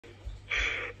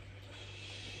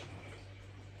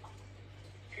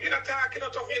not talking,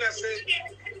 not Tuffy, I say.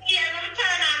 Yeah, let me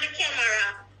turn on the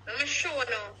camera. Let me show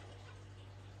now.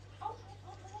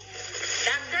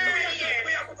 That girl here.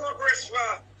 We have to go breast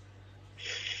for.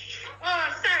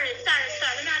 Oh, sorry.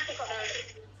 Not to go.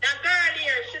 That girl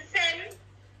here,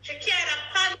 she carried a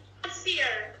pants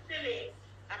here, silly.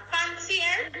 A pants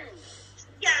here.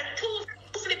 Yeah, 2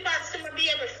 slippers to my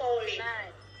baby Foley.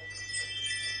 Nice.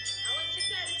 And when she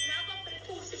carried, I go for the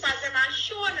 2 slippers and I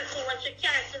showed her to when she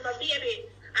carried to my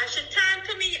baby. And she turned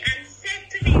to me and said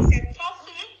to me,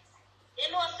 Tuffy,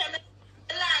 you know, I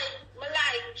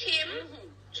like Kim.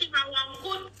 Kim is one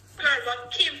good girl,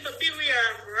 but Kim for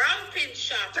beware of ramping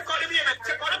shot. Take out the baby out of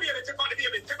the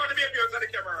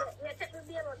camera. Yeah, take the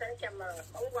baby out of the camera.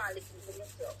 I want to listen to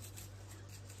this show.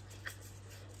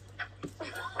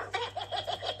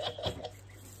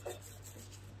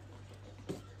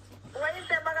 What is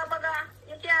that, baga?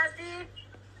 You can't see?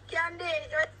 Candy? You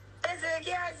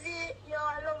can't see? Yo, I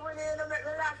love when you make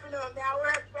me laugh, you know. I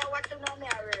work for what you know me, I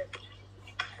work.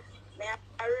 I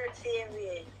work same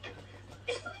way.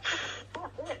 I'm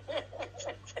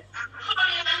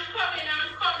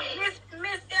coming. Miss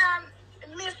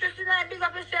Christina, big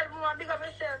up yourself, man.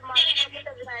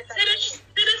 See the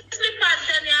slippers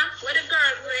then, yeah, where the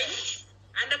girls wearing,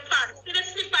 and the pants. See the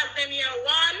slippers then here,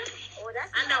 one,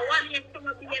 and the one here to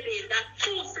my baby. That's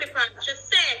 2 slippers. She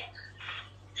said,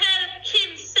 tell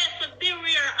Kim to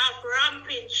beware of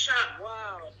ramping shot.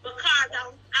 Wow. Because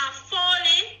I'm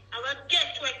falling, I will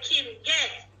get where Kim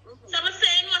gets. So I'm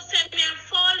saying, me I'm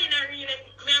falling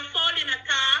at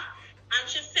her, and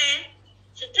she said,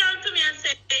 she turned to me and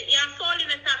said, you're falling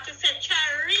at her. She said, try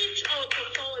reach out to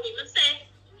Foley. I said,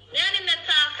 me and him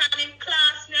talk, and in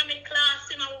class, me and me class,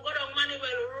 him, I will go down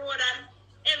Manuel Road and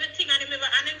everything, and him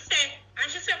say, and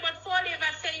she said, but Foley, if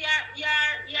I say,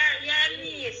 your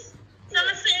niece. So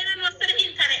I'm saying, it was the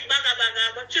internet, baga,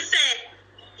 but she said,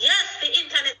 yes, the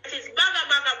internet is baga,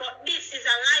 but this is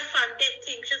a life and death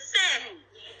thing. She said,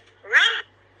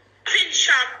 ramping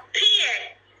shop,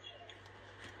 pay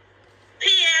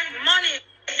money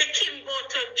to Kim go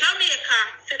to Jamaica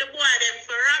for the boy them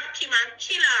for rob Kim and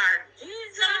kill her.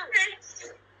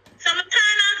 So I'm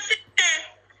turn and say,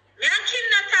 me and Kim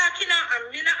not talking now, and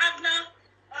me not have no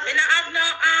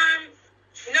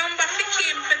number for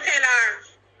Kim to tell her.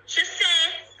 She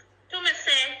said to me,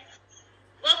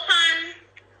 go on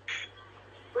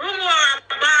rumor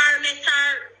barnet or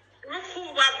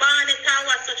Rufuba barnet or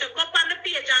what, so she go up on the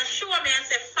page and show me and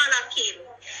say follow Kim.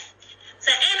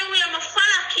 So anyway, I'm a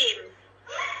follow Kim.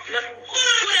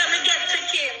 Today we get to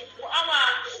Kim.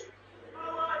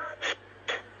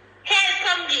 Hey,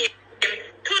 come here.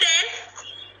 Today,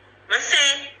 I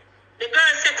say, the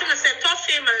girl said to me,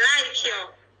 Tuffy, I like you.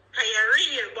 You're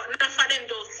real, but none of them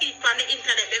don't see it on the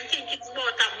internet. Them think it's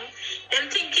about them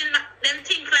think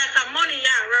like a money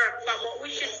you work for, but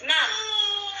which is not.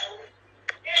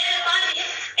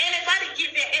 Anybody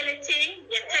give you anything,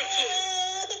 you take it.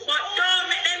 But don't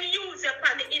let them use it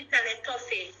on the internet,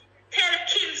 Tuffy. Tell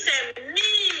Kim say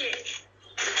me.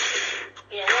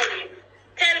 Yeah,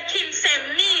 tell Kim say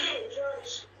me.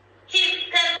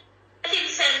 Tell Kim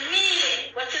say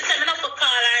me. But you say me not for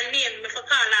call her name, me for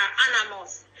call her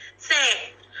Anonymous.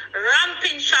 Say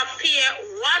ramping shop pay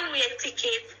 1-way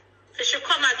ticket. So she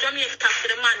come at Jamaica to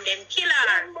the man then kill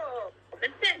her.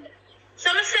 So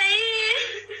I say,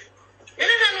 you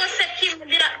know say Kim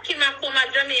come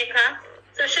at Jamaica.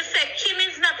 So she said Kim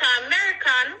is not an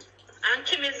American and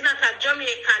Kim is not a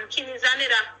Jamaican. Kim is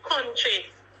another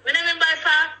country. I remember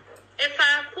if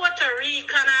a Puerto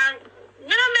Rican and I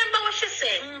remember what she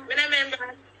said.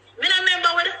 I remember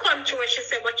what the country where she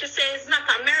said, but she said it's not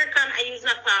American and he's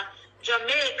not a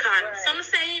Jamaican. Right. Some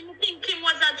say you think Kim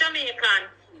was a Jamaican.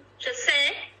 She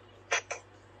said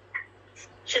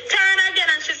she turned again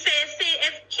and she said, see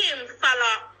if Kim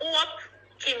follow Hope,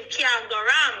 Kim can't go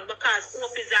wrong because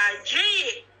Hope is our G.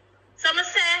 So I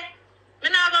say, I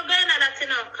not going to go into that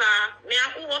because me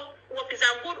and Hope is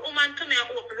a good woman to me and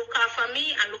Hope look after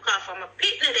me and look after my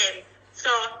people them. So,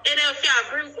 if you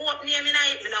bring Hope name in it,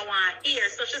 I don't want to hear.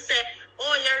 So she said,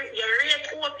 oh, you're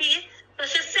rate Hope. So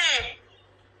she said,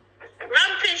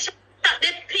 ramping shop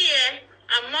they pay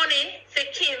money for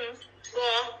Kim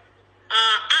go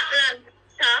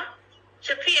Atlanta.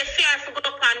 She pay fare for go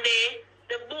up on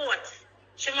the boat.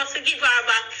 She must give her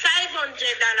about $500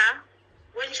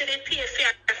 when she did pay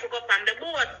fare for go up on the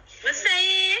boat. I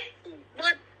say,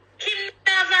 but Kim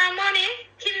never have money.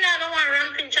 Kim never want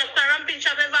ramping shop. Ramping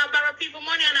shop ever borrow people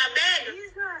money on her bed.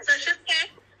 So she said,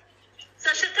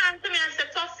 so she turned to me and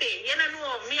said, Tuffy, you don't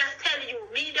know, me I tell you,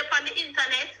 me up on the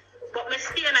internet, but me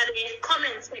stay in the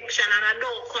comment section and I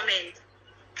don't comment.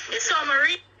 So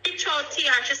I reach out here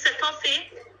and she said,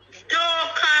 Tuffy,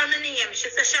 don't call me name. She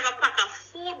said she have a pack of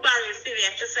food barrel for me.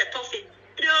 She said, Tuffy,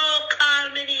 don't call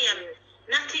me name.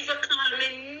 Not even call me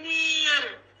name.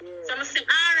 So I said,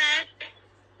 all right.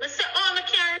 I said, oh, I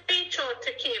can't reach out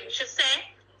to Kim. She said,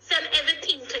 send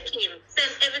everything to Kim.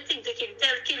 Send everything to Kim.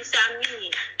 Tell Kim, say I'm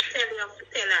me.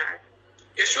 Tell her.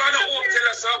 You sure don't tell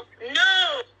us so?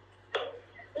 No.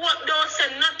 What don't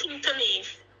say nothing to me.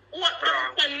 What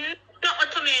don't say nothing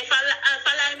to me. If I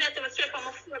lie, me to straight from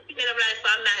my 4 people of life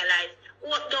for my life.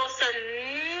 What don't say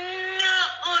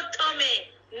nothing to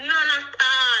me. None at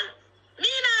all.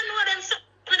 Me not know them so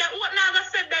that what never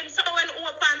said them so when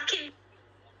open Kim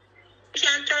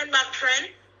can't turn back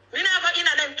friend. Me never in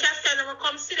them castle and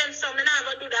come see them so me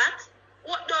never do that.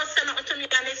 What don't say nothing to me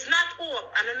and it's not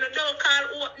hope and I don't call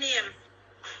hope name.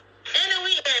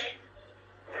 Anyway,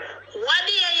 what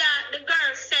the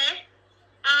girl say,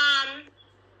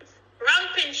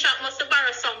 Ramping Shop must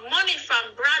borrow some money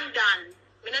from Brandon.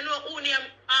 I don't know who name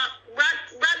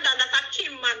Brandon, that's a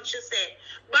Kim man, she said.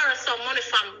 Borrow some money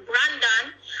from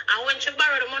Brandon. And when she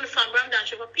borrowed the money from Brandon,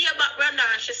 she will pay back Brandon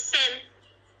and she sent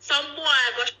some boy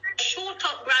go shoot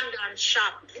up Brandon's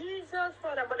shop. Jesus,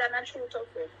 Father, but I'm not shoot up.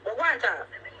 But one time.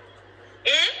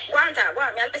 Eh? One time,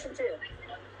 me listen to you.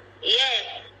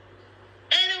 Yeah.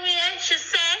 Anyway, she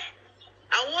said,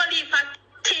 I won't leave her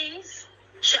things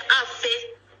she have to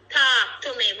talk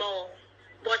to me about.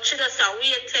 But she just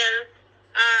wait till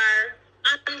her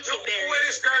auntie Berry. Who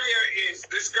this girl here is?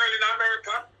 This girl in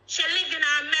America? She live in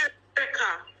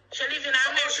America. She live in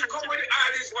America. She come with all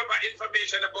this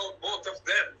information about both of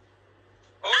them.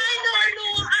 I don't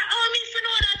know. I mean, if you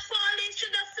know that falling, she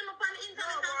just come up on the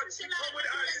internet. No, but she come with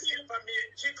all this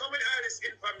information. She come with all this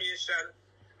information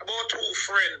about two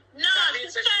friends. No, she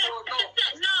said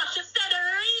the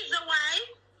reason why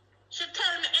she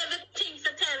tell me everything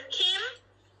to tell Kim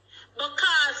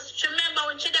because she remember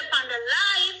when she did on the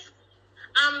live,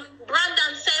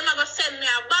 Brandon said I'm gonna send me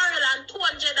a barrel and $200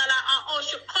 and oh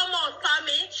she come out for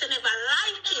me, she never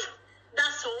like it.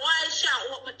 That's why she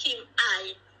open Kim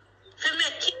eye. To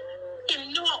make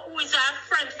Kim know who is our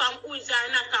friend from who is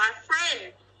not our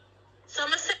friend. So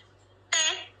I say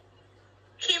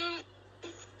Kim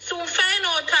soon find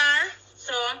out her,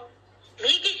 so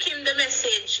me give Kim the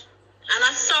message, and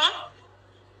I saw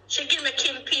she give me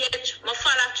Kim page, I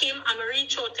follow Kim, and I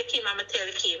reach out to Kim, and I tell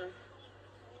Kim.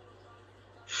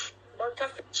 But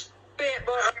Tuffy,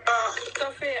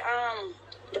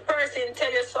 the person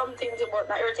tell you some things about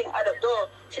not everything add up though.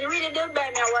 She really did buy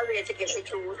me a wallet to get the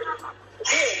truth.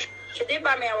 She did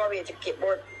buy me a wallet to keep,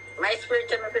 but my spirit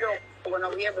tell me if don't go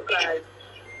nowhere because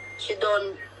she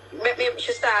don't.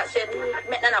 She start saying,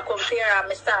 make Nana come here and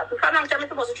me start. For a long time, I'm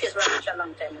supposed to chase for a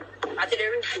long time. Until they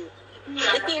reach you.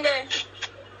 The thing there,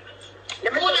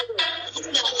 let me tell you.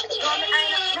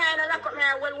 I lock up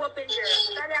my well-whooping there.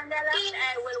 I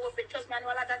well-whooping. Trust me, I know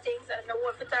a lot of things. I know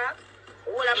what to talk.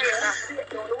 The whole America,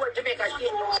 the whole Jamaica, the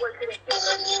whole Philippines.